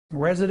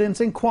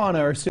Residents in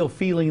Quanah are still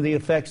feeling the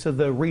effects of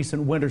the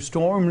recent winter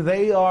storm.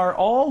 They are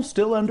all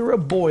still under a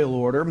boil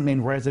order,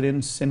 and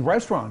residents and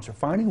restaurants are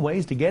finding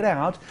ways to get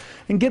out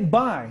and get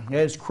by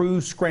as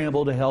crews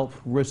scramble to help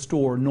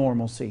restore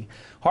normalcy.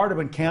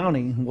 Hardeman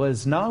County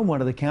was not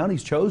one of the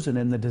counties chosen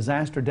in the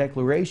disaster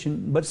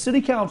declaration, but City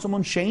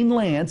Councilman Shane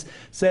Lance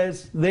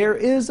says there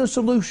is a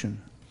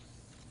solution.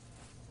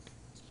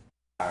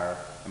 Our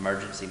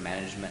emergency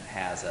management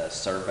has a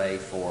survey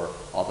for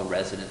all the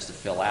residents to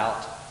fill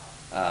out.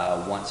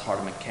 Once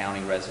Hardeman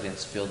County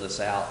residents fill this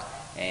out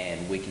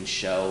and we can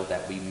show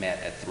that we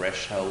met a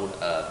threshold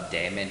of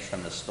damage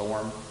from the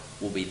storm,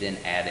 will be then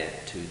added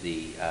to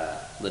the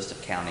list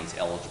of counties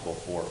eligible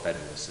for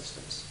federal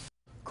assistance.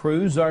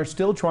 Crews are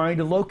still trying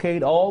to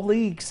locate all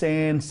leaks,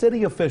 and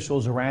city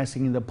officials are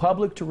asking the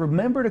public to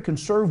remember to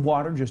conserve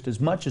water just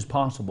as much as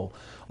possible.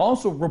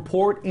 Also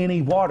report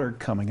any water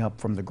coming up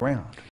from the ground.